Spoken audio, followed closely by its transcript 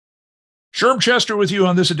Sherm Chester with you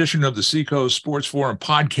on this edition of the Seacoast Sports Forum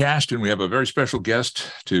podcast, and we have a very special guest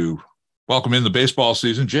to welcome in the baseball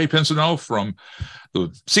season, Jay Pinsonnault from the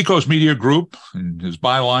Seacoast Media Group, and his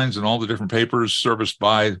bylines and all the different papers serviced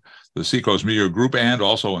by the Seacoast Media Group and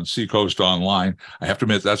also on Seacoast Online. I have to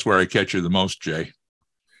admit, that's where I catch you the most, Jay.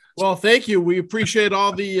 Well, thank you. We appreciate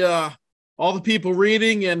all the people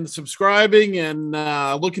reading and subscribing and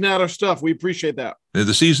looking at our stuff. We appreciate that.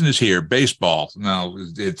 The season is here, baseball. Now,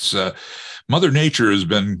 it's Mother Nature has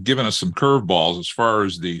been giving us some curveballs as far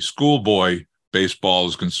as the schoolboy baseball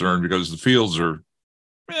is concerned, because the fields are,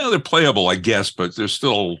 they're playable, I guess, but they're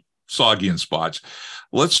still soggy in spots.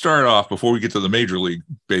 Let's start off, before we get to the Major League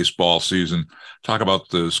Baseball season, talk about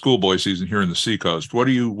the schoolboy season here in the Seacoast. What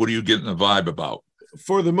are you getting a vibe about?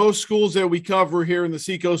 For the most schools that we cover here in the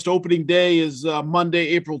Seacoast, opening day is Monday,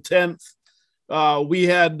 April 10th. We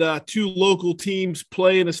had two local teams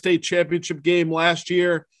play in a state championship game last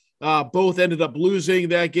year. Both ended up losing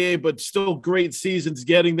that game, but still great seasons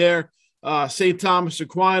getting there. St. Thomas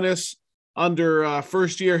Aquinas, under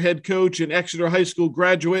first-year head coach and Exeter High School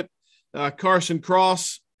graduate Carson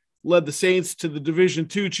Cross, led the Saints to the Division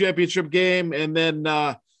II championship game. And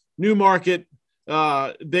then Newmarket,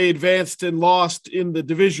 they advanced and lost in the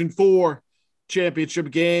Division IV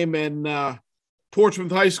championship game, and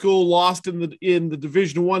Portsmouth High School lost in the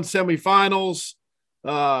Division I semifinals.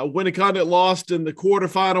 Winnicott lost in the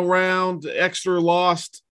quarterfinal round. Exeter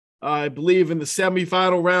lost, I believe, in the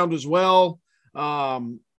semifinal round as well.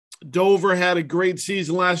 Dover had a great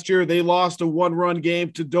season last year. They lost a one-run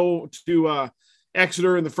game to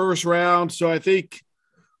Exeter in the first round. So I think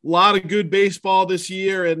a lot of good baseball this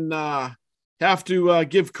year, and have to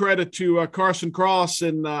give credit to Carson Cross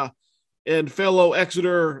and fellow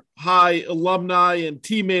Exeter High alumni and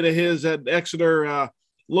teammate of his at Exeter,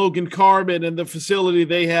 Logan Carmen, and the facility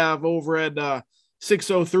they have over at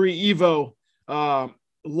 603 Evo. A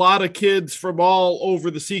lot of kids from all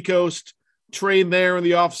over the Seacoast train there in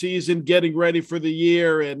the off season, getting ready for the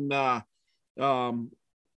year, and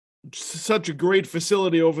such a great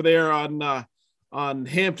facility over there on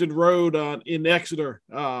Hampton Road in Exeter.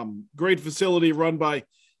 Great facility run by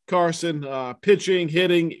Carson, pitching,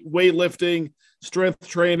 hitting, weightlifting, strength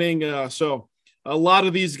training. So a lot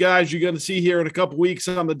of these guys you're going to see here in a couple weeks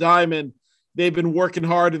on the diamond. They've been working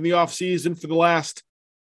hard in the off season for the last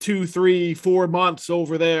 2, 3, 4 months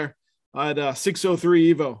over there at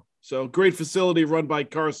 603 Evo. So great facility run by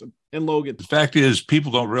Carson and Logan. The fact is,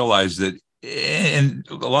 people don't realize that, and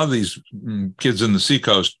a lot of these kids in the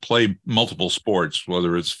Seacoast play multiple sports,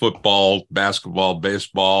 whether it's football, basketball,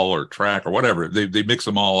 baseball, or track, or whatever. They mix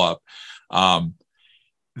them all up.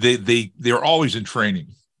 They're always in training,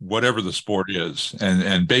 whatever the sport is.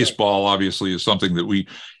 And baseball obviously is something that we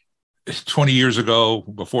 20 years ago,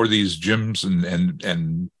 before these gyms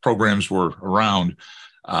and programs were around,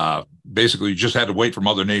 basically you just had to wait for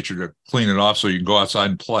Mother Nature to clean it off so you can go outside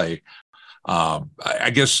and play. I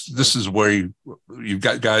guess this is where you've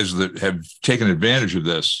got guys that have taken advantage of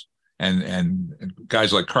this, and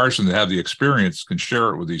guys like Carson that have the experience can share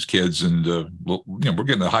it with these kids. And we're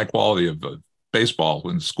getting a high quality of baseball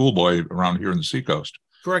and schoolboy around here in the Seacoast.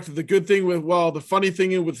 Correct. The funny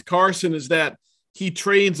thing with Carson is that he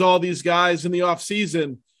trains all these guys in the off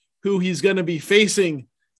season who he's going to be facing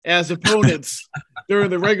as opponents during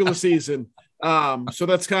the regular season. So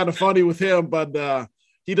that's kind of funny with him, but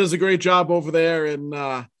he does a great job over there,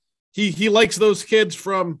 and he likes those kids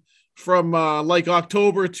from like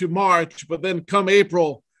October to March, but then come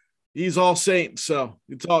April, he's all Saints. So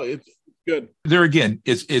it's good. There again,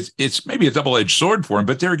 it's maybe a double-edged sword for him,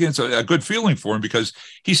 but there again, it's a good feeling for him, because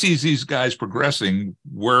he sees these guys progressing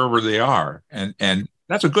wherever they are, and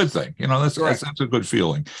that's a good thing. That's a good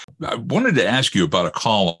feeling. I wanted to ask you about a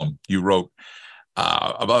column you wrote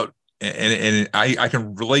about, and I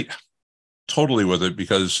can relate totally with it,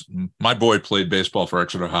 because my boy played baseball for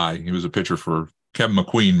Exeter High. He was a pitcher for Kevin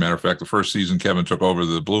McQueen. Matter of fact, the first season Kevin took over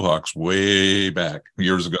the Blue Hawks way back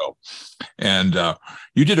years ago. And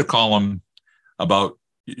you did a column about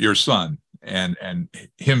your son and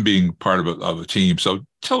him being part of a team. So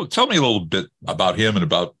tell me a little bit about him and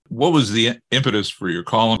about what was the impetus for your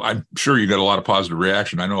column. I'm sure you got a lot of positive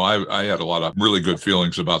reaction. I know I had a lot of really good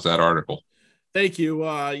feelings about that article. Thank you.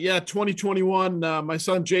 2021, my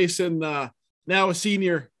son Jason, now a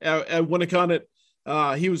senior at Winnicott.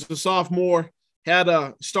 He was a sophomore,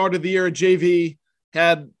 had started the year at JV,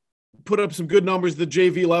 had put up some good numbers at the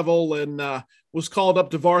JV level, and was called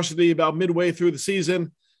up to varsity about midway through the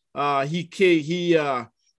season. I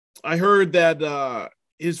heard that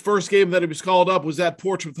his first game that he was called up was at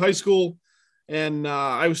Portsmouth High School, and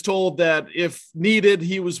I was told that if needed,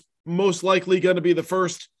 he was most likely going to be the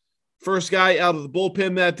first first guy out of the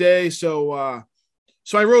bullpen that day. So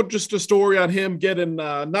I wrote just a story on him getting,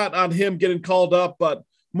 not on him getting called up, but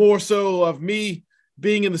more so of me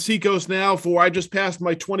being in the Seacoast now I just passed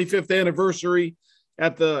my 25th anniversary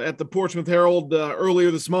at the Portsmouth Herald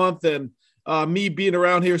earlier this month. And me being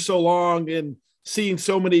around here so long and seeing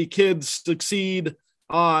so many kids succeed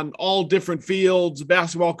on all different fields,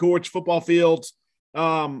 basketball courts, football fields.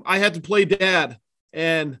 I had to play dad,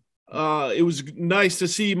 and it was nice to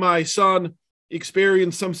see my son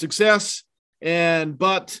experience some success.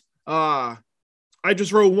 But I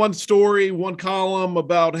just wrote one story, one column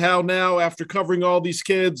about how now, after covering all these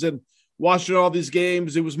kids and watching all these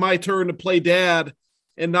games, it was my turn to play dad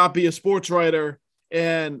and not be a sports writer.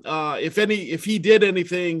 And if he did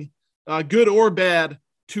anything good or bad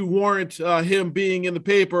to warrant him being in the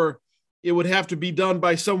paper, it would have to be done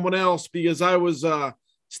by someone else, because I was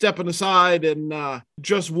stepping aside and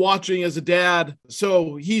just watching as a dad.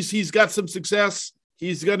 So he's got some success.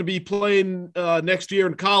 He's going to be playing next year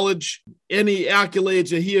in college. Any accolades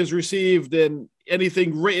that he has received and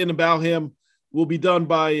anything written about him will be done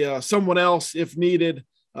by someone else if needed,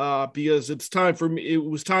 because it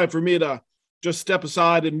was time for me to just step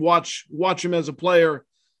aside and watch him as a player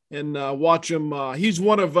and watch him. He's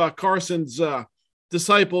one of Carson's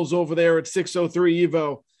disciples over there at 603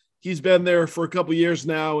 Evo. He's been there for a couple of years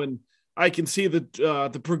now, and I can see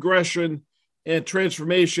the progression and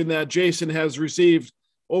transformation that Jason has received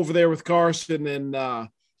over there with Carson. And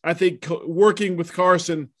I think working with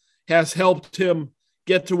Carson has helped him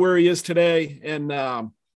get to where he is today.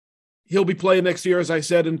 And he'll be playing next year, as I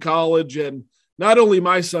said, in college. And not only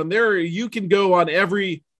my son, you can go on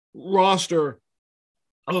every roster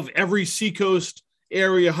of every Seacoast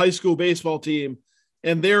area high school baseball team,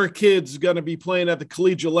 and their kids going to be playing at the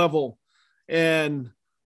collegiate level. And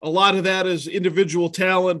a lot of that is individual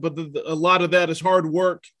talent, but a lot of that is hard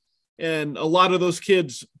work. And a lot of those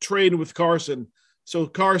kids train with Carson. So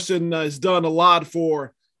Carson has done a lot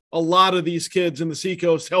for a lot of these kids in the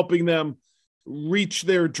Seacoast, helping them reach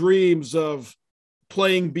their dreams of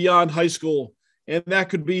playing beyond high school. And that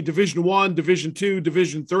could be Division I, Division II,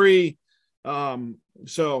 Division III.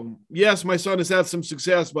 So yes, my son has had some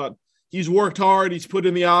success, but he's worked hard. He's put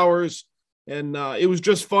in the hours, and it was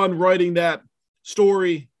just fun writing that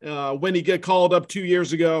story when he got called up 2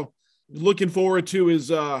 years ago. Looking forward to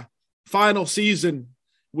his final season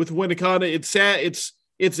with Winnacunnet. It's sad.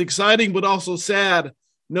 It's exciting, but also sad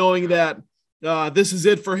knowing that this is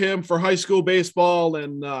it for him for high school baseball,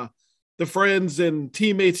 and the friends and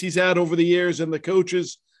teammates he's had over the years and the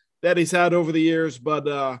coaches that he's had over the years. But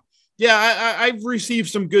I've received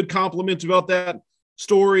some good compliments about that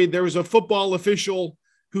story. There was a football official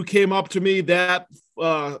who came up to me that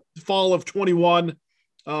fall of 21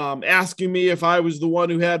 asking me if I was the one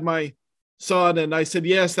who had my son. And I said,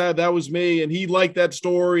 yes, that was me. And he liked that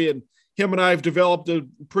story. And him and I have developed a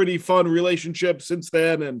pretty fun relationship since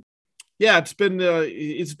then. And yeah, it's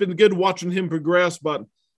been good watching him progress. But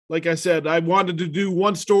like I said, I wanted to do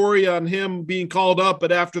one story on him being called up,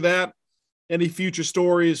 but after that, any future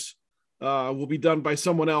stories will be done by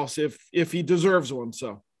someone else if he deserves one.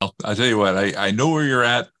 So I'll tell you what, I know where you're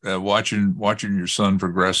at, watching your son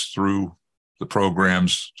progress through the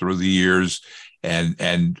programs through the years,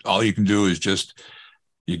 and all you can do is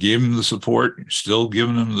you gave him the support, you're still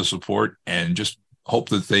giving him the support, and just hope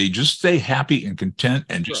that they just stay happy and content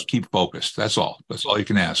and just keep focused. That's all you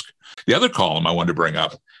can ask. The other column I wanted to bring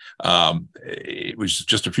up, it was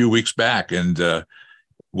just a few weeks back, and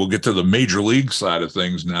we'll get to the major league side of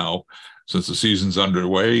things now since the season's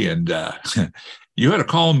underway. And you had a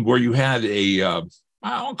column where you had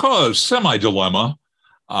I'll call it a semi-dilemma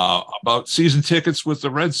about season tickets with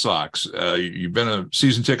the Red Sox. You've been a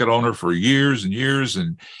season ticket owner for years and years,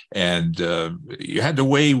 and you had to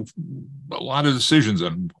weigh a lot of decisions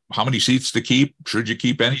on how many seats to keep. Should you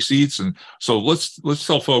keep any seats? And so let's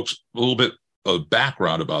tell folks a little bit of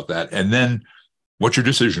background about that, and then what your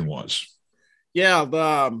decision was.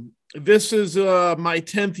 Yeah, this is my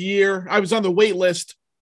 10th year. I was on the wait list.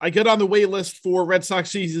 I got on the wait list for Red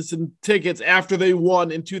Sox season tickets after they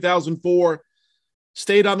won in 2004.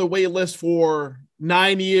 Stayed on the wait list for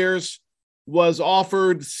 9 years. Was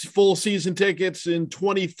offered full season tickets in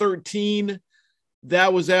 2013.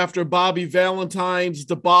 That was after Bobby Valentine's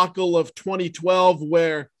debacle of 2012,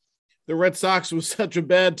 where the Red Sox was such a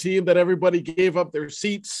bad team that everybody gave up their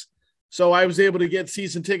seats. So I was able to get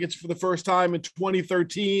season tickets for the first time in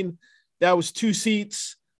 2013. That was 2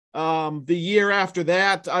 seats. The year after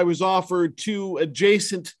that, I was offered 2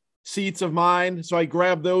 adjacent seats of mine. So I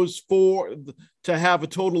grabbed those 4 to have a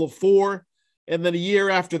total of 4. And then a year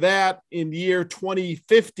after that, in year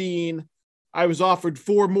 2015, I was offered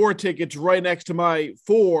 4 more tickets right next to my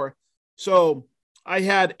 4. So I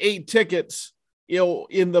had 8 tickets,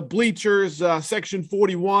 in the bleachers, section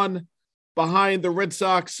 41, behind the Red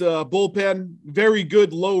Sox bullpen. Very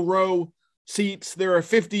good low row seats. There are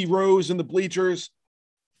 50 rows in the bleachers,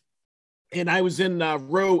 and I was in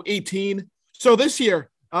row 18. So this year,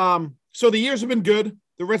 so the years have been good.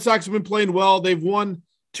 The Red Sox have been playing well. They've won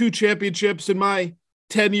 2 championships in my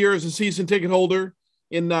 10 years as season ticket holder,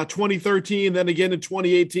 in 2013, then again in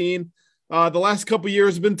 2018. The last couple of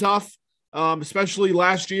years have been tough, especially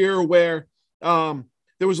last year, where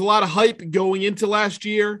there was a lot of hype going into last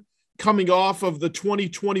year, coming off of the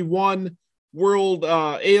 2021 World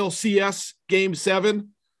ALCS Game 7.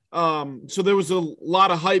 So there was a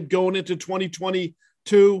lot of hype going into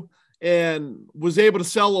 2022, and was able to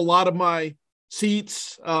sell a lot of my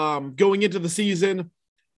seats going into the season.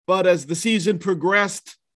 But as the season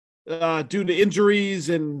progressed, due to injuries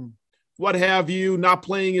and what have you, not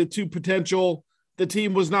playing it to potential, the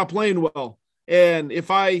team was not playing well. And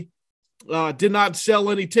if I did not sell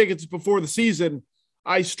any tickets before the season,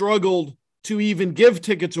 I struggled to even give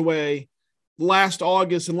tickets away last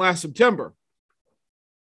August and last September.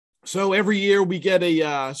 So every year we get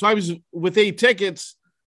so I was with 8 tickets,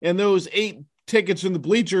 and those 8 tickets in the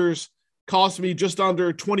bleachers cost me just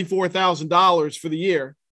under $24,000 for the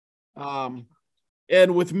year.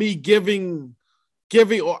 And with me giving,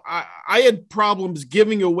 I had problems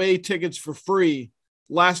giving away tickets for free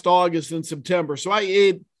last August and September. So I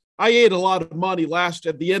ate a lot of money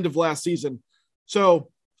at the end of last season. So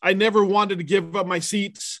I never wanted to give up my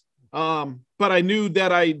seats. But I knew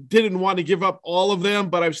that I didn't want to give up all of them,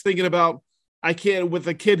 but I was thinking about, I can't, with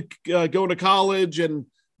a kid going to college, and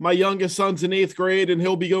my youngest son's in 8th grade and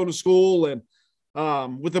he'll be going to school. And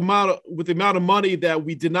with the amount of money that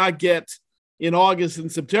we did not get in August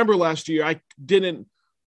and September last year, I didn't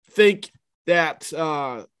think that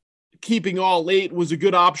keeping all 8 was a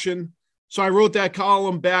good option. So I wrote that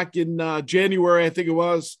column back in January, I think it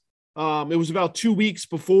was. It was about 2 weeks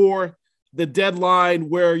before the deadline,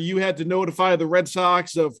 where you had to notify the Red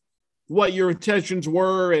Sox of what your intentions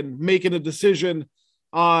were and making a decision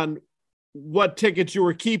on what tickets you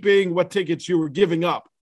were keeping, what tickets you were giving up.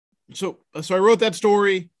 So I wrote that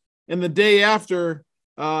story, and the day after,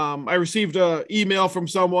 I received an email from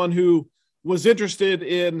someone who was interested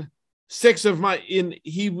in 6 of my,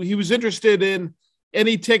 he was interested in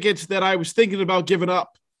any tickets that I was thinking about giving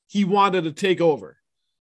up. He wanted to take over.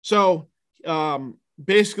 So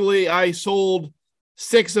basically I sold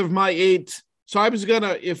 6 of my 8. So I was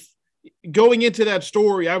if going into that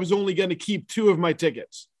story, I was only going to keep 2 of my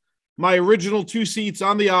tickets. My original 2 seats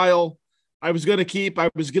on the aisle, I was going to keep. I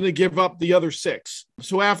was going to give up the other 6.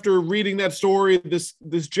 So after reading that story, this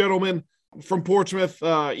gentleman from Portsmouth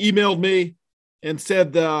emailed me and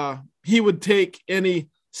said he would take any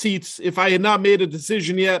seats if I had not made a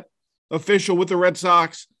decision yet, official with the Red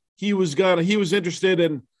Sox. He was interested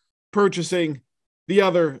in purchasing the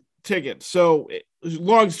other tickets. So,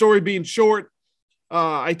 long story being short,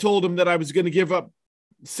 I told him that I was going to give up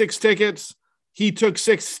 6 tickets. He took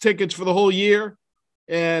 6 tickets for the whole year.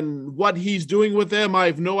 And what he's doing with them, I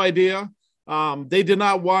have no idea. He did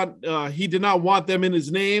not want them in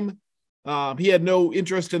his name. He had no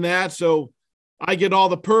interest in that. So I get all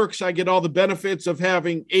the perks. I get all the benefits of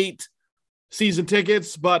having 8 season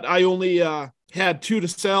tickets, but I only had 2 to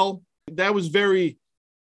sell. That was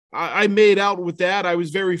I made out with that. I was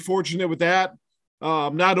very fortunate with that.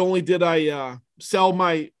 Not only did I sell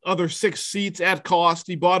my other 6 seats at cost,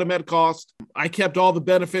 he bought them at cost, I kept all the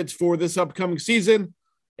benefits for this upcoming season,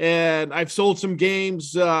 and I've sold some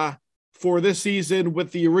games for this season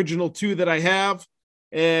with the original 2 that I have,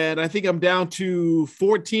 and I think I'm down to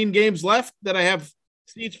 14 games left that I have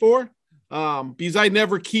seats for, because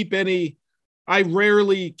I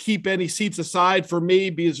rarely keep any seats aside for me,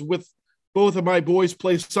 because with both of my boys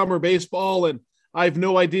play summer baseball, and I have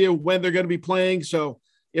no idea when they're going to be playing. So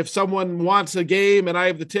if someone wants a game and I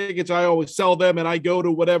have the tickets, I always sell them and I go to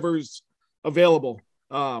whatever's available.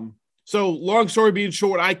 So long story being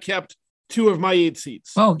short, I kept 2 of my 8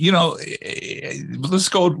 seats. Well, let's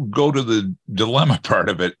go to the dilemma part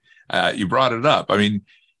of it. You brought it up. I mean,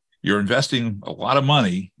 you're investing a lot of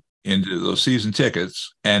money into those season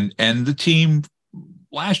tickets, and the team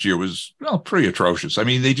last year was pretty atrocious. I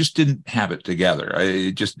mean, they just didn't have it together.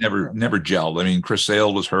 It just never gelled. I mean, Chris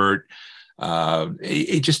Sale was hurt.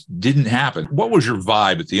 It just didn't happen. What was your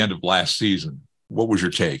vibe at the end of last season? What was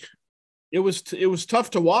your take? It was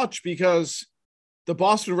tough to watch, because the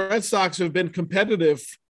Boston Red Sox have been competitive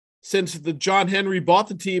since the John Henry bought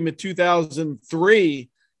the team in 2003,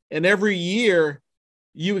 and every year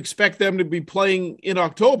you expect them to be playing in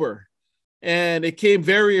October. And it came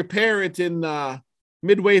very apparent in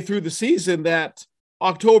midway through the season that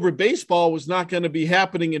October baseball was not going to be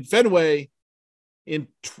happening in Fenway in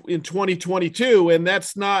 2022. And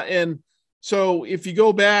that's not, and so if you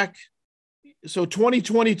go back, so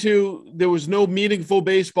 2022, there was no meaningful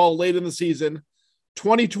baseball late in the season.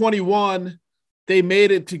 2021, they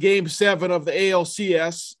made it to Game 7 of the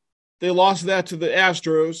ALCS. They lost that to the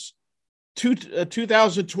Astros.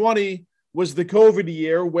 2020 was the COVID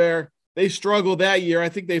year where they struggled that year. I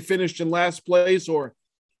think they finished in last place or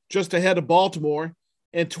just ahead of Baltimore.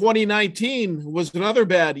 And 2019 was another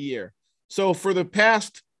bad year. So for the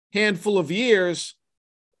past handful of years,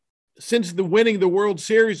 since the winning the World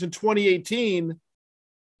Series in 2018,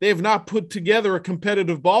 they have not put together a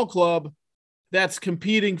competitive ball club that's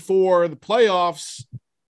competing for the playoffs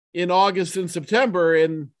in August and September.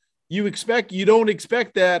 And you don't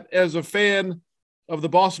expect that as a fan of the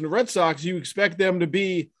Boston Red Sox. You expect them to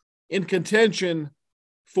be in contention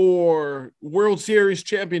for World Series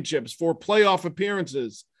championships, for playoff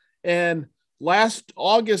appearances. And last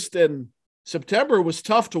August and September was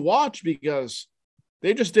tough to watch because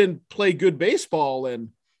they just didn't play good baseball.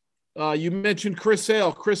 And you mentioned Chris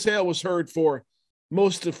Sale. Chris Sale was hurt for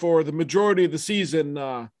the majority of the season.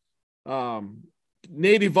 Nate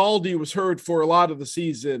Eovaldi was hurt for a lot of the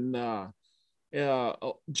season.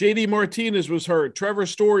 JD Martinez was hurt. Trevor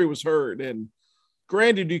Story was hurt. And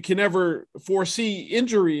granted, you can never foresee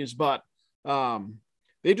injuries, but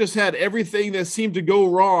they just had everything that seemed to go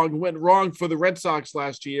wrong, went wrong for the Red Sox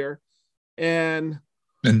last year. And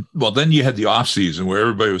well, then you had the offseason where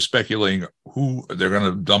everybody was speculating who they're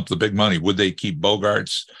going to dump the big money. Would they keep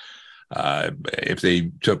Bogaerts? If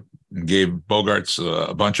they gave Bogaerts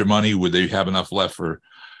a bunch of money, would they have enough left for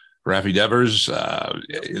Rafi Devers?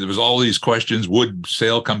 There was all these questions. Would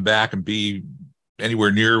Sale come back and be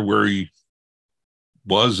anywhere near where he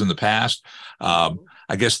was in the past? I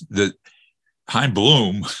guess the Chaim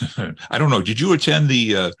Bloom, I don't know. Did you attend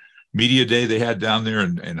the media day they had down there?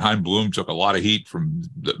 And Chaim Bloom took a lot of heat from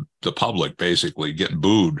the public, basically getting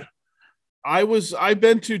booed. I've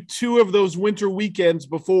been to two of those winter weekends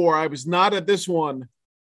before. I was not at this one,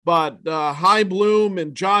 but Chaim Bloom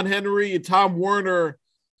and John Henry and Tom Werner,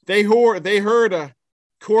 they heard a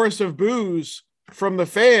chorus of boos from the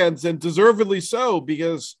fans, and deservedly so,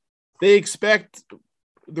 because they expect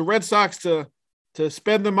the Red Sox to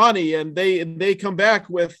spend the money, and they come back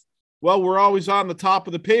with, well, we're always on the top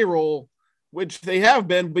of the payroll, which they have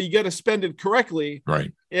been, but you got to spend it correctly.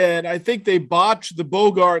 Right. And I think they botched the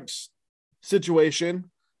Bogaerts situation.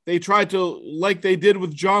 They tried to, like they did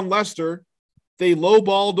with John Lester, they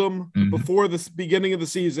lowballed him before the beginning of the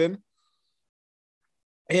season.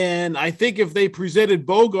 And I think if they presented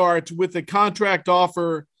Bogaerts with a contract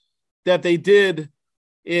offer that they did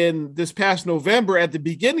in this past November at the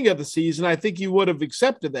beginning of the season, I think he would have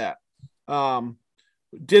accepted that.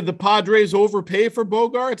 Did the Padres overpay for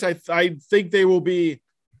Bogaerts? I think they will be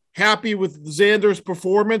happy with Xander's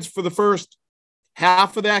performance for the first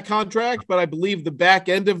half of that contract, but I believe the back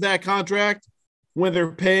end of that contract, when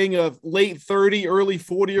they're paying a late 30, early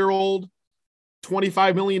 40-year-old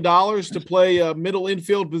 $25 million to play a middle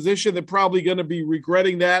infield position, they're probably going to be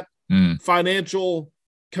regretting that financial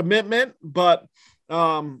commitment. But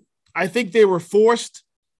I think they were forced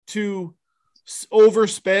to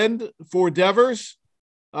overspend for Devers,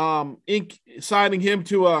 signing him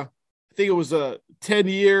to I think it was a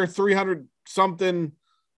 10-year, $300-something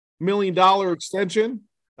million extension.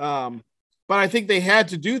 But I think they had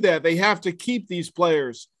to do that. They have to keep these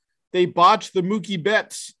players. They botched the Mookie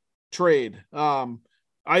Betts trade. I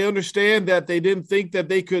understand that they didn't think that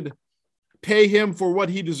they could pay him for what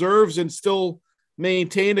he deserves and still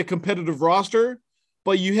maintain a competitive roster,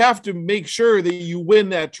 but you have to make sure that you win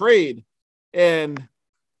that trade. And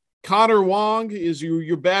Connor Wong is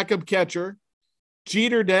your backup catcher.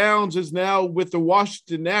 Jeter Downs is now with the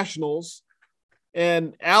Washington Nationals,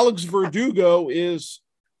 and Alex Verdugo is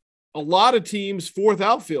a lot of teams' fourth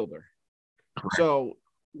outfielder. Correct. So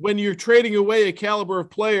when you're trading away a caliber of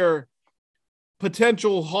player,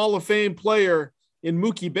 potential Hall of Fame player in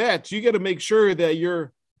Mookie Betts, you got to make sure that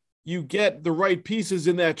you get the right pieces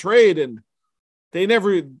in that trade. And they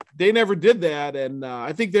never did that. And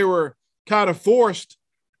I think they were kind of forced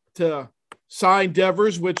to sign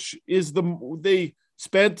Devers, which is they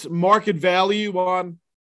spent market value on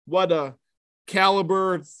what a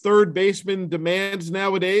caliber third baseman demands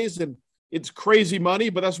nowadays. And it's crazy money,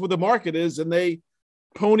 but that's what the market is. And they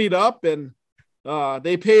ponied up and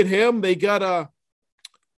they paid him. They got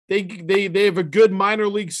they have a good minor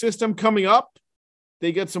league system coming up.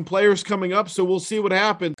 They get some players coming up. So we'll see what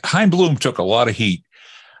happens. Chaim Bloom took a lot of heat.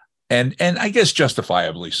 and I guess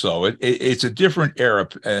justifiably so. It's a different era,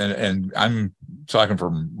 and I'm talking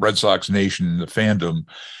from Red Sox Nation, the fandom.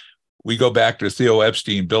 We go back to Theo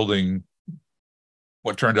Epstein building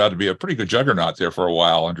what turned out to be a pretty good juggernaut there for a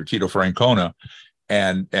while under Tito Francona,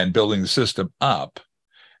 and building the system up.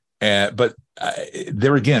 But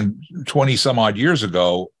there again, 20 some odd years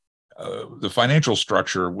ago, the financial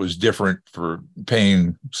structure was different for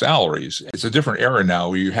paying salaries. It's a different era now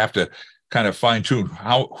where you have to kind of fine tune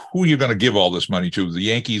who you're going to give all this money to. The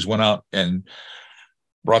Yankees went out and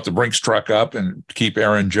brought the Brinks truck up and keep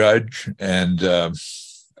Aaron Judge, and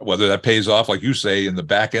whether that pays off, like you say, in the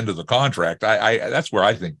back end of the contract, I that's where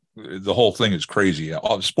I think the whole thing is crazy.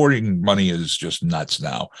 All sporting money is just nuts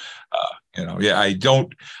now. I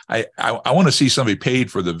want to see somebody paid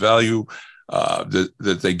for the value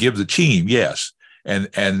that they give the team, yes, and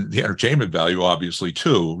the entertainment value, obviously,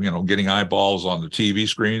 too. Getting eyeballs on the TV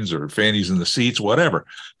screens or fannies in the seats, whatever.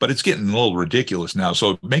 But it's getting a little ridiculous now,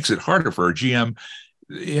 so it makes it harder for a GM.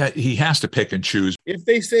 Yeah, he has to pick and choose. If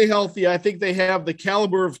they stay healthy, I think they have the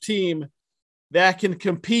caliber of team that can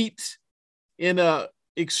compete in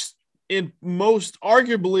most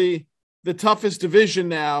arguably the toughest division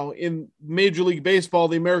now in Major League Baseball,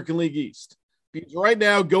 the American League East. Because right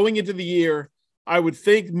now, going into the year, I would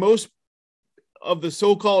think most of the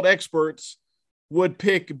so-called experts would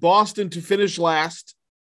pick Boston to finish last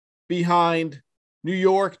behind New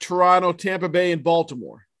York, Toronto, Tampa Bay, and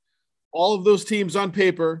Baltimore. All of those teams on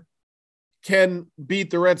paper can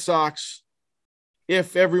beat the Red Sox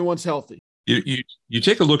if everyone's healthy. You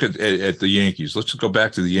take a look at the Yankees. Let's go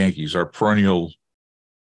back to the Yankees, our perennial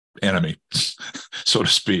enemy, so to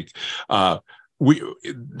speak.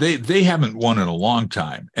 They haven't won in a long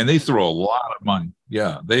time, and they throw a lot of money.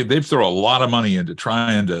 Yeah, they throw a lot of money into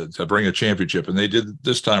trying to bring a championship, and they did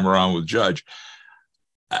this time around with Judge.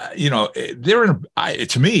 They're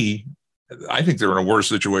to me, I think they're in a worse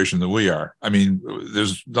situation than we are. I mean,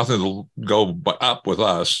 there's nothing to go but up with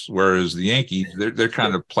us, whereas the Yankees, they're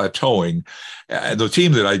kind of plateauing. The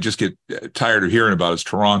team that I just get tired of hearing about is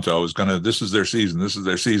Toronto. This is their season. This is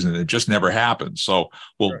their season. It just never happens. So,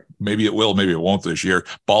 well, right. Maybe it will, maybe it won't this year.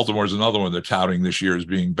 Baltimore's another one they're touting this year as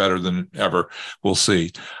being better than ever. We'll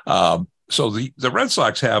see. So the Red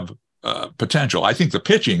Sox have potential. I think the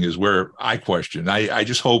pitching is where I question. I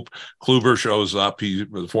just hope Kluber shows up. He's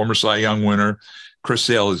the former Cy Young winner. Chris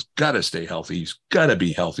Sale has got to stay healthy. He's got to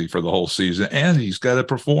be healthy for the whole season, and he's got to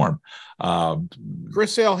perform.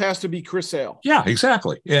 Chris Sale has to be Chris Sale. Yeah,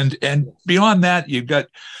 exactly. And beyond that, you've got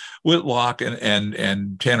Whitlock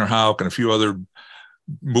and Tanner Houck and a few other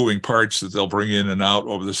moving parts that they'll bring in and out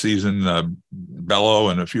over the season. Bello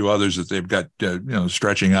and a few others that they've got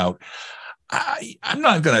stretching out. I'm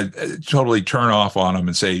not going to totally turn off on them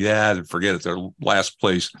and say, yeah, forget it. They're last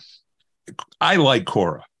place. I like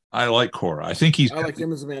Cora. I like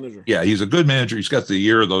him as a manager. Yeah, he's a good manager. He's got the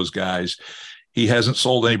ear of those guys. He hasn't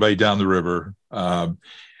sold anybody down the river.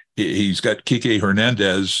 He's got Kike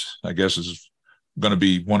Hernandez, I guess, is going to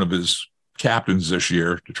be one of his captains this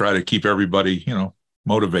year to try to keep everybody,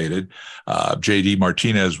 motivated. JD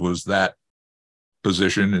Martinez was that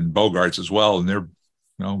position, and Bogarts as well, and they're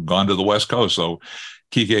gone to the West Coast. So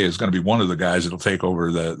Kike is going to be one of the guys that'll take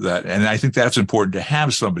over that. And I think that's important to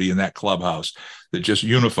have somebody in that clubhouse that just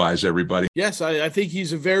unifies everybody. Yes, I think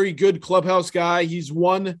he's a very good clubhouse guy. He's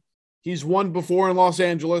won before in Los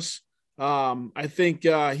Angeles. I think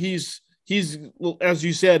he's as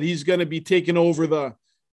you said, he's going to be taking over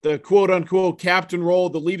the quote unquote captain role,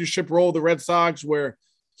 the leadership role of the Red Sox, where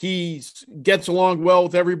he gets along well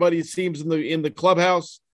with everybody, it seems, in the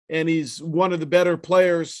clubhouse. And he's one of the better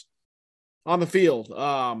players on the field.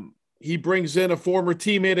 He brings in a former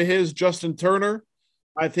teammate of his, Justin Turner.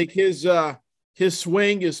 I think his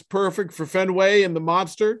swing is perfect for Fenway and the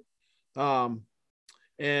Monster.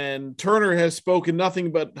 And Turner has spoken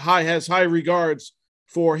nothing but has high regards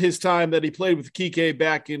for his time that he played with Kike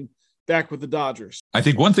back with the Dodgers. I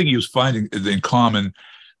think one thing he was finding in common,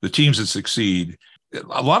 the teams that succeed,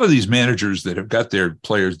 a lot of these managers that have got their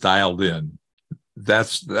players dialed in,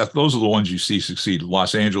 those are the ones you see succeed.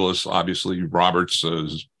 Los Angeles, obviously, Roberts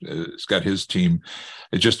has got his team.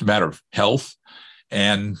 It's just a matter of health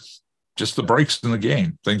and just the breaks in the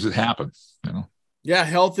game, things that happen. Yeah,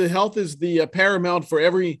 health is the paramount for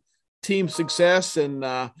every team's success. And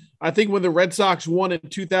I think when the Red Sox won in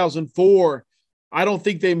 2004, I don't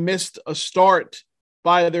think they missed a start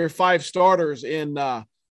by their 5 starters in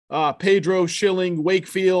Pedro, Schilling,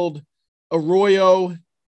 Wakefield, Arroyo,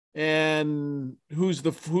 and who's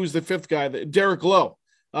the 5th guy? Derek Lowe.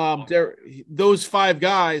 Those 5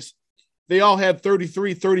 guys, they all had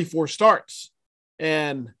 33, 34 starts.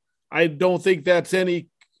 And I don't think that's any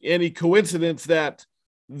any coincidence that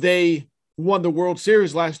they won the World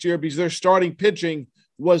Series last year, because their starting pitching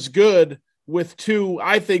was good with two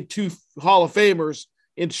Hall of Famers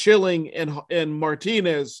in Schilling and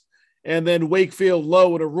Martinez, and then Wakefield,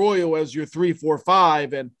 Lowe, and Arroyo as your 3, 4,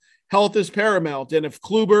 5. And health is paramount. And if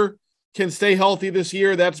Kluber can stay healthy this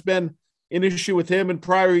year, that's been an issue with him in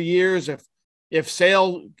prior years. If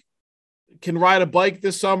Sale can ride a bike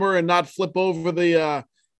this summer and not flip over the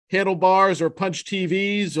handlebars or punch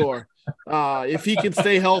TVs, or if he can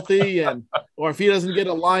stay healthy, or if he doesn't get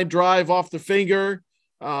a line drive off the finger,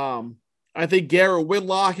 I think Garrett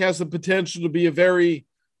Whitlock has the potential to be a very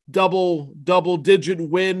double-digit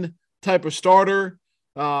win type of starter.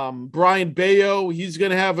 Brian Bayo, he's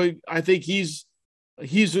going to have I think he's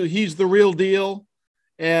the real deal.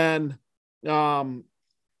 And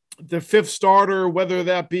the fifth starter, whether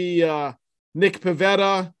that be Nick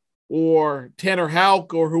Pivetta or Tanner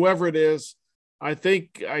Houck or whoever it is, I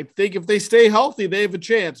think if they stay healthy, they have a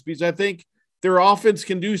chance, because I think their offense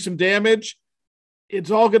can do some damage. It's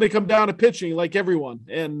all going to come down to pitching, like everyone.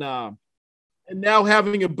 And now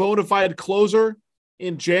having a bona fide closer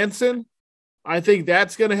in Jansen, I think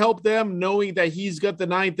that's going to help them, knowing that he's got the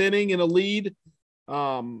ninth inning in a lead.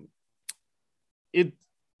 It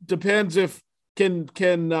depends if can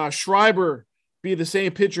Schreiber be the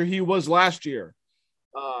same pitcher he was last year?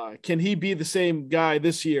 Can he be the same guy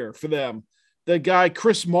this year for them? The guy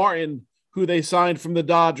Chris Martin, who they signed from the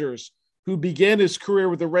Dodgers, who began his career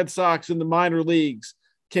with the Red Sox in the minor leagues,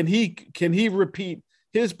 can he repeat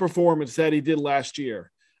his performance that he did last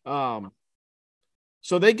year?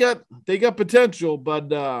 So they got potential,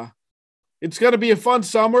 but it's going to be a fun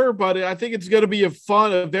summer. But I think it's going to be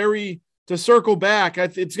to circle back,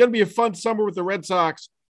 it's going to be a fun summer with the Red Sox,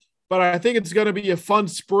 but I think it's going to be a fun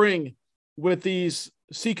spring with these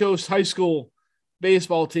Seacoast High School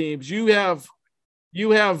baseball teams. You have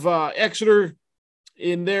Exeter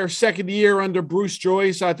in their second year under Bruce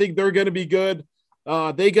Joyce. I think they're going to be good.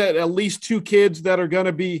 They got at least 2 kids that are going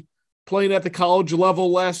to be playing at the college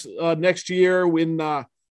level next year, when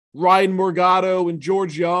Ryan Morgado and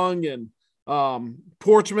George Young, and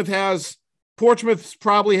Portsmouth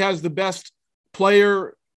probably has the best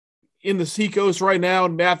player in the Seacoast right now,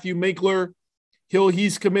 and Matthew Minkler.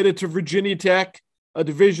 He's committed to Virginia Tech, a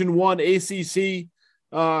Division I ACC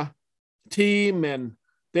team, and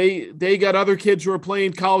they got other kids who are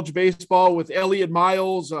playing college baseball, with Elliot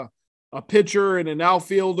Miles, a pitcher and an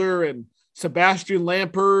outfielder, and Sebastian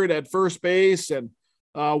Lampert at first base, and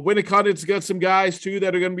Winnicott's got some guys too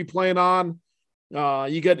that are going to be playing on.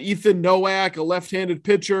 You got Ethan Nowak, a left-handed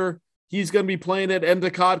pitcher. He's going to be playing at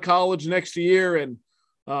Endicott College next year, and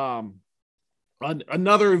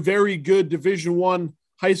another very good Division I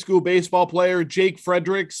high school baseball player, Jake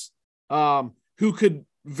Fredericks, who could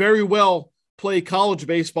very well play college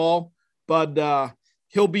baseball, but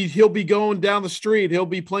he'll be going down the street. He'll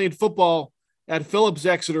be playing football at Phillips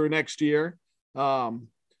Exeter next year.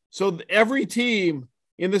 So every team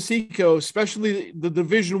in the Seacoast, especially the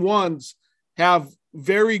Division I's, have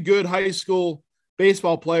very good high school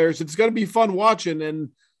baseball players. It's going to be fun watching, and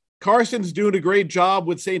Carson's doing a great job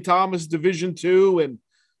with St. Thomas Division II, and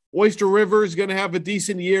Oyster River is going to have a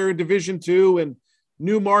decent year in Division II, and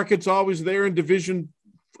Newmarket's always there in Division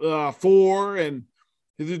 4, and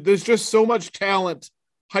there's just so much talent,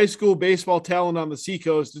 high school baseball talent on the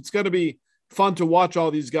Seacoast. It's going to be fun to watch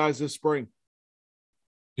all these guys this spring.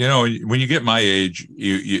 You know, when you get my age,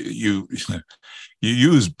 you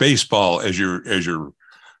use baseball as your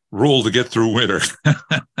rule to get through winter.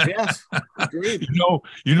 Yes, agreed.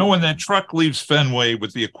 You know when that truck leaves Fenway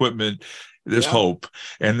with the equipment, there's hope.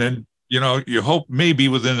 And then, you hope maybe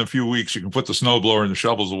within a few weeks you can put the snowblower and the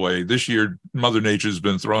shovels away. This year, Mother Nature's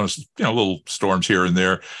been throwing us, little storms here and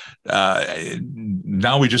there.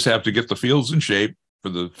 Now we just have to get the fields in shape for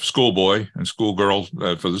the schoolboy and schoolgirl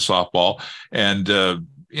for the softball. And,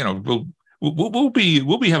 we'll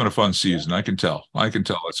be having a fun season. I can tell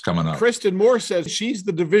it's coming up. Kristen Moore says she's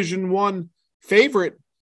the Division I favorite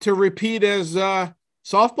to repeat as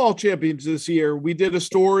softball champions this year. We did a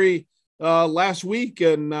story last week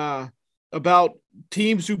about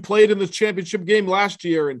teams who played in the championship game last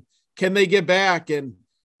year and can they get back. And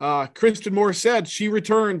Kristen Moore said she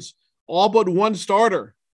returns all but one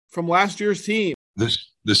starter from last year's team.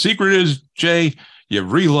 The secret is, Jay, you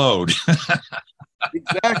reload.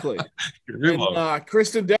 Exactly. And,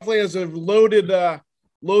 Kristen definitely has a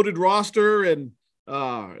loaded roster, and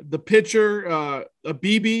the pitcher,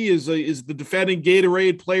 Abibi, is the defending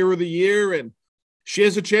Gatorade Player of the Year, and she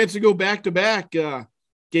has a chance to go back to back.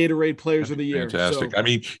 Gatorade Players of the Year. Fantastic. So, I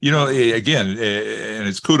mean, again, and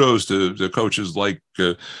it's kudos to coaches like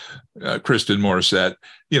Kristen Morissette.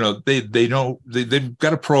 They know they've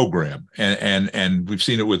got a program, and we've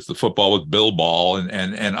seen it with the football with Bill Ball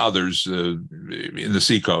and others in the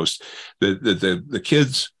Seacoast that the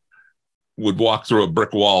kids would walk through a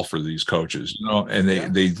brick wall for these coaches, and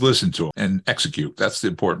they listen to them and execute. That's the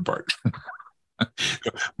important part.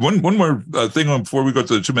 One more thing before we go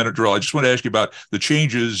to the 2-minute drill. I just want to ask you about the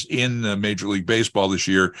changes in Major League Baseball this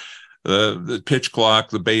year. The pitch clock,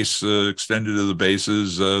 the base extended to the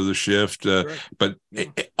bases, the shift, but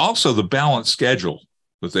also the balanced schedule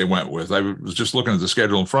that they went with. I was just looking at the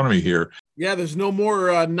schedule in front of me here. Yeah, there's no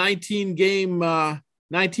more 19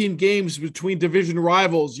 games between division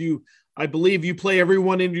rivals. I believe you play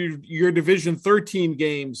everyone in your division 13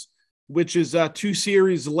 games, which is 2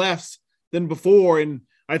 series less than before. And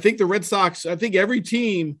I think the Red Sox, every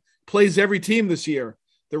team plays every team this year.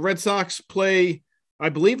 The Red Sox play, I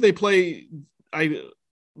believe they play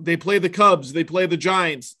the Cubs, they play the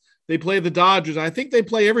Giants, they play the Dodgers. I think they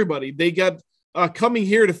play everybody. They got coming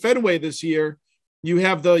here to Fenway this year. You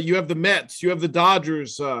have the Mets, you have the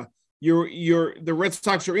Dodgers, the Red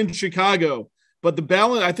Sox are in Chicago. But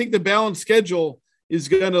I think the balanced schedule is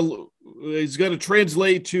gonna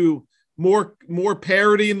translate to more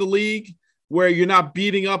parity in the league, where you're not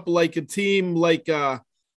beating up like a team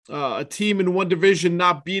a team in one division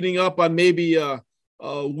not beating up on maybe a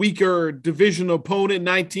weaker division opponent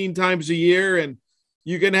 19 times a year, and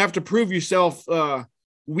you're going to have to prove yourself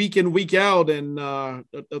week in, week out, and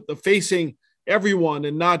facing everyone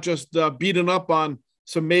and not just beating up on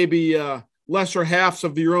some maybe lesser halves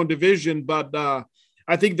of your own division. But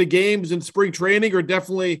I think the games in spring training are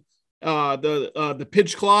definitely the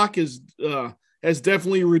pitch clock has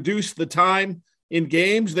definitely reduced the time in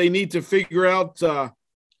games. They need to figure out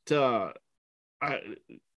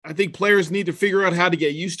I think players need to figure out how to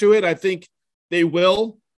get used to it. I think they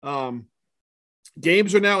will.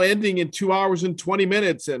 Games are now ending in 2 hours and 20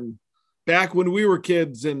 minutes. And back when we were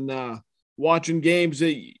kids and watching games,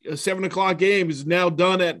 a 7:00 game is now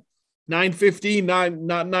done at 9:15,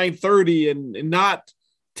 not 9:30, and not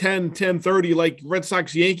 10:30 like Red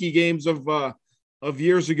Sox Yankee games of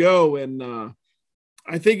years ago. And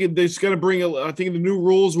I think it's going to I think the new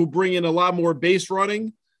rules will bring in a lot more base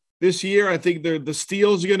running this year. I think the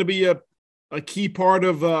steals are going to be a key part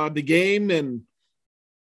of the game, and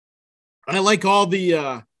I like all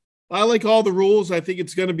the rules. I think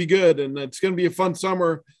it's going to be good, and it's going to be a fun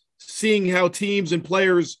summer seeing how teams and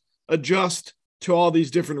players adjust to all these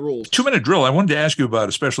different rules. 2-minute drill. I wanted to ask you about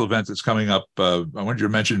a special event that's coming up. I wanted you to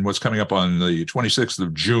mention what's coming up on the 26th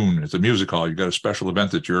of June at the Music Hall. You've got a special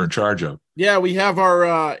event that you're in charge of. Yeah, we have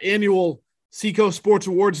our annual Seacoast Sports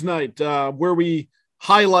Awards Night where we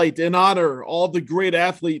highlight and honor all the great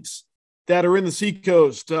athletes that are in the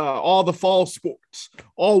Seacoast, all the fall sports,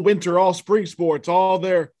 all winter, all spring sports, all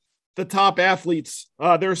the top athletes.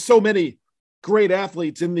 There are so many great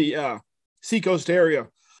athletes in the Seacoast area.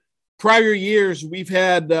 Prior years, we've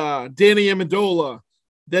had Danny Amendola.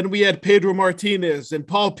 Then we had Pedro Martinez and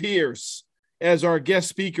Paul Pierce as our guest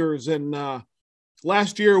speakers. And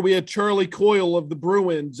last year, we had Charlie Coyle of the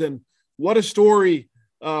Bruins. And what a story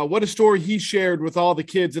he shared with all the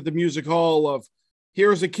kids at the Music Hall of,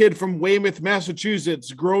 here's a kid from Weymouth,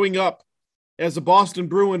 Massachusetts, growing up as a Boston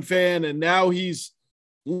Bruin fan, and now he's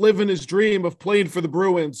living his dream of playing for the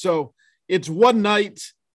Bruins. So it's one night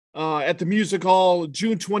at the Music Hall,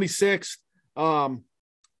 June 26th.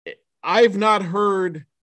 I've not heard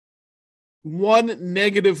one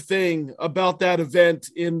negative thing about that event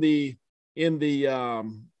in the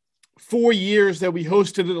 4 years that we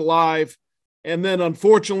hosted it live, and then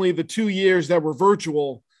unfortunately the 2 years that were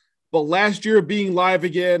virtual. But last year being live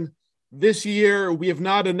again, this year we have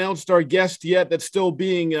not announced our guest yet. That's still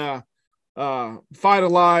being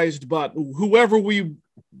finalized, but whoever we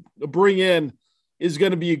bring in is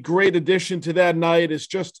going to be a great addition to that night. It's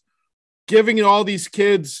just giving all these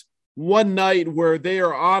kids one night where they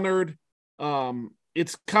are honored.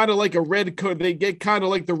 It's kind of like they get kind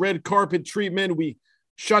of like the red carpet treatment. We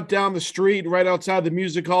shut down the street right outside the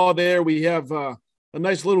Music Hall there. We have a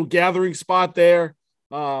nice little gathering spot there.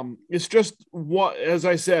 It's just what, as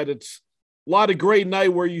I said, it's a lot of great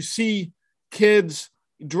night where you see kids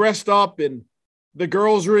dressed up, and the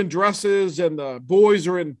girls are in dresses and the boys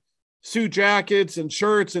are in suit jackets and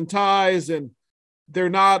shirts and ties, and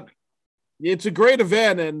it's a great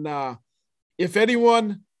event. And if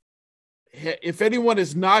anyone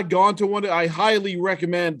has not gone to one, I highly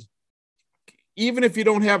recommend, even if you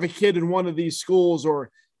don't have a kid in one of these schools, or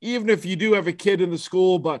even if you do have a kid in the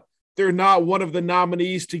school, but they're not one of the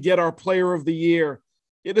nominees to get our Player of the Year,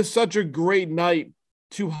 it is such a great night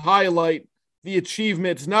to highlight the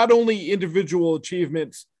achievements, not only individual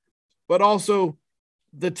achievements, but also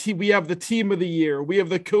the team. We have the team of the year. We have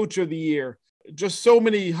the coach of the year. Just so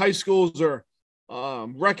many high schools are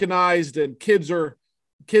recognized, and kids are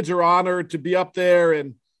honored to be up there.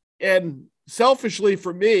 And selfishly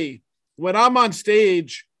for me, when I'm on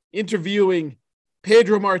stage interviewing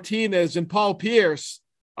Pedro Martinez and Paul Pierce,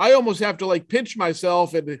 I almost have to like pinch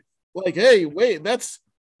myself and like, hey, wait, that's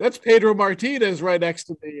Pedro Martinez right next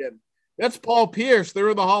to me, and that's Paul Pierce. They're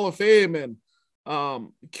in the Hall of Fame. And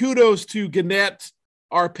kudos to Gannett,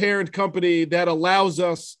 our parent company, that allows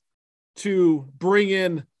us to bring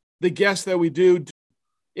in the guests that we do.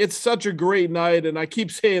 It's such a great night, and I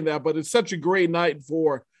keep saying that, but it's such a great night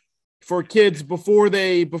for kids before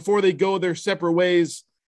they go their separate ways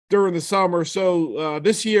during the summer. So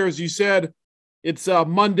this year, as you said, it's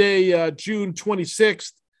Monday, June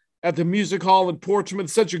 26th at the Music Hall in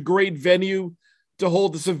Portsmouth. Such a great venue to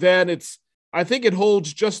hold this event. I think it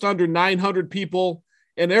holds just under 900 people,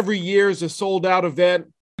 and every year is a sold-out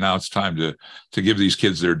event. Now it's time to give these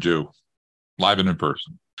kids their due, live and in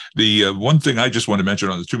person. The one thing I just want to mention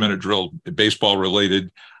on the 2-minute drill, baseball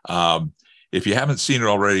related, if you haven't seen it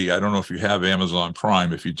already, I don't know if you have Amazon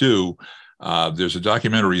Prime. If you do, there's a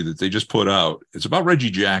documentary that they just put out. It's about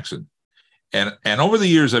Reggie Jackson. And over the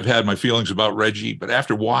years, I've had my feelings about Reggie, but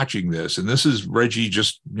after watching this, and this is Reggie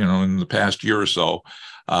just, in the past year or so,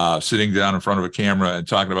 sitting down in front of a camera and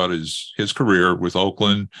talking about his career with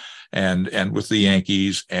Oakland and with the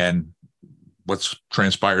Yankees and what's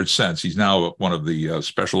transpired since. He's now one of the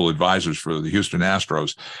special advisors for the Houston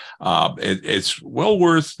Astros. It's well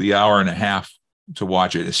worth the hour and a half to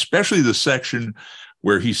watch it, especially the section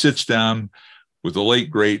where he sits down with the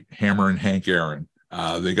late, great Hammer and Hank Aaron.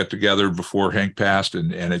 They got together before Hank passed,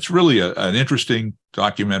 and it's really an interesting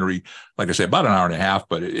documentary. Like I say, about an hour and a half,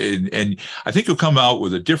 but and I think you'll come out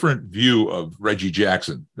with a different view of Reggie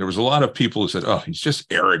Jackson. There was a lot of people who said, "Oh, he's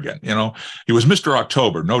just arrogant." He was Mr.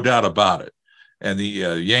 October, no doubt about it. And the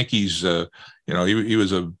Yankees, he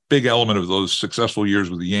was a big element of those successful years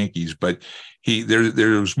with the Yankees. But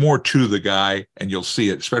there's more to the guy, and you'll see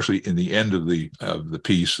it, especially in the end of the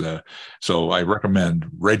piece. So I recommend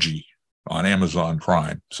Reggie on Amazon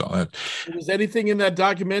Prime. So was anything in that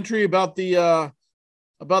documentary about the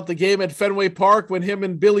game at Fenway Park when him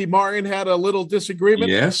and Billy Martin had a little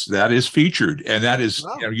disagreement? Yes, that is featured, and that is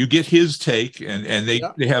you get his take, and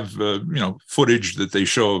they have footage that they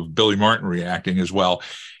show of Billy Martin reacting as well,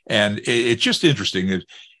 and it's just interesting.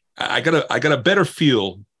 I got a better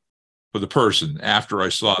feel for the person after I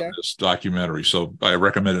saw this documentary, so I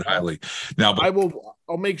recommend it highly. Now,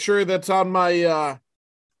 I'll make sure that's on my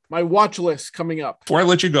my watch list coming up. Before I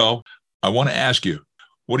let you go, I want to ask you,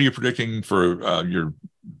 what are you predicting for your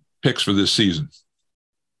picks for this season?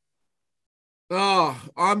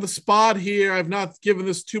 On the spot here, I've not given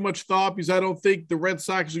this too much thought because I don't think the Red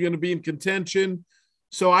Sox are going to be in contention.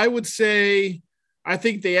 So I would say I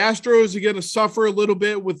think the Astros are going to suffer a little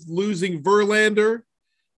bit with losing Verlander.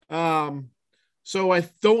 So I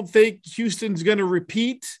don't think Houston's going to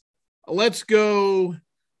repeat. Let's go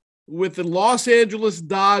with the Los Angeles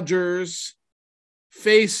Dodgers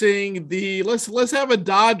facing let's have a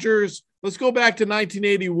Dodgers. Let's go back to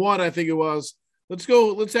 1981. I think it was.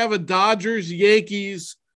 Let's have a Dodgers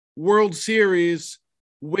Yankees World Series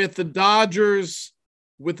with the Dodgers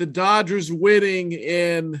winning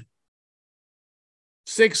in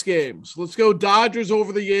 6 games. Let's go Dodgers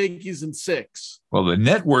over the Yankees in 6. Well, the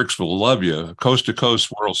networks will love you. Coast to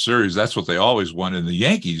Coast World Series, that's what they always want. And the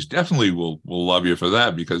Yankees definitely will love you for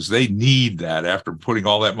that because they need that after putting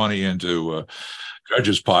all that money into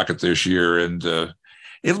Judge's pocket this year. And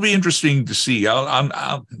it'll be interesting to see. Los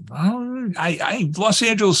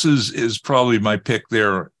Angeles is probably my pick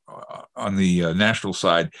there on the national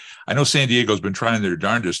side. I know San Diego's been trying their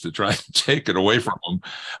darndest to try to take it away from them,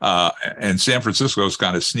 and San Francisco's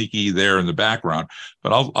kind of sneaky there in the background.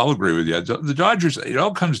 But I'll agree with you. The Dodgers, it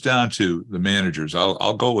all comes down to the managers.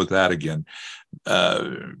 I'll go with that again.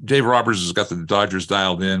 Dave Roberts has got the Dodgers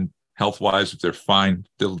dialed in health-wise. If they're fine,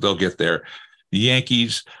 they'll get there. The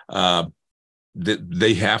Yankees,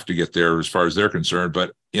 they have to get there as far as they're concerned.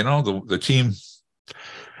 But the team.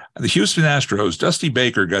 The Houston Astros, Dusty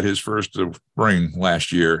Baker got his first ring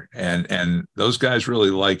last year, and those guys really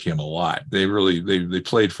like him a lot. They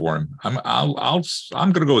played for him. I'm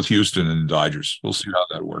going to go with Houston and Dodgers. We'll see how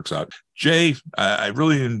that works out. Jay, I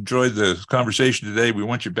really enjoyed the conversation today. We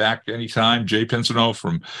want you back anytime. Jay Pinsonnault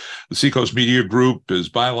from the Seacoast Media Group. His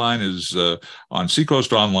byline is on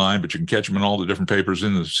Seacoast Online, but you can catch him in all the different papers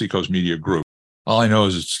in the Seacoast Media Group. All I know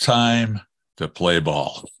is it's time to play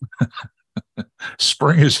ball.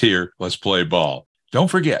 Spring is here. Let's play ball. Don't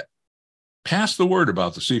forget, pass the word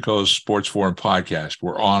about the Seacoast Sports Forum podcast.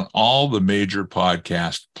 We're on all the major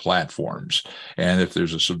podcast platforms. And if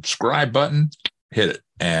there's a subscribe button, hit it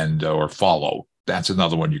and or follow. That's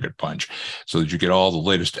another one you could punch so that you get all the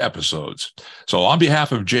latest episodes. So on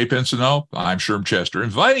behalf of Jay Pinsonnault, I'm Sherm Chester,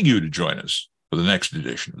 inviting you to join us for the next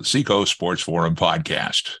edition of the Seacoast Sports Forum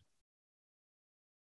podcast.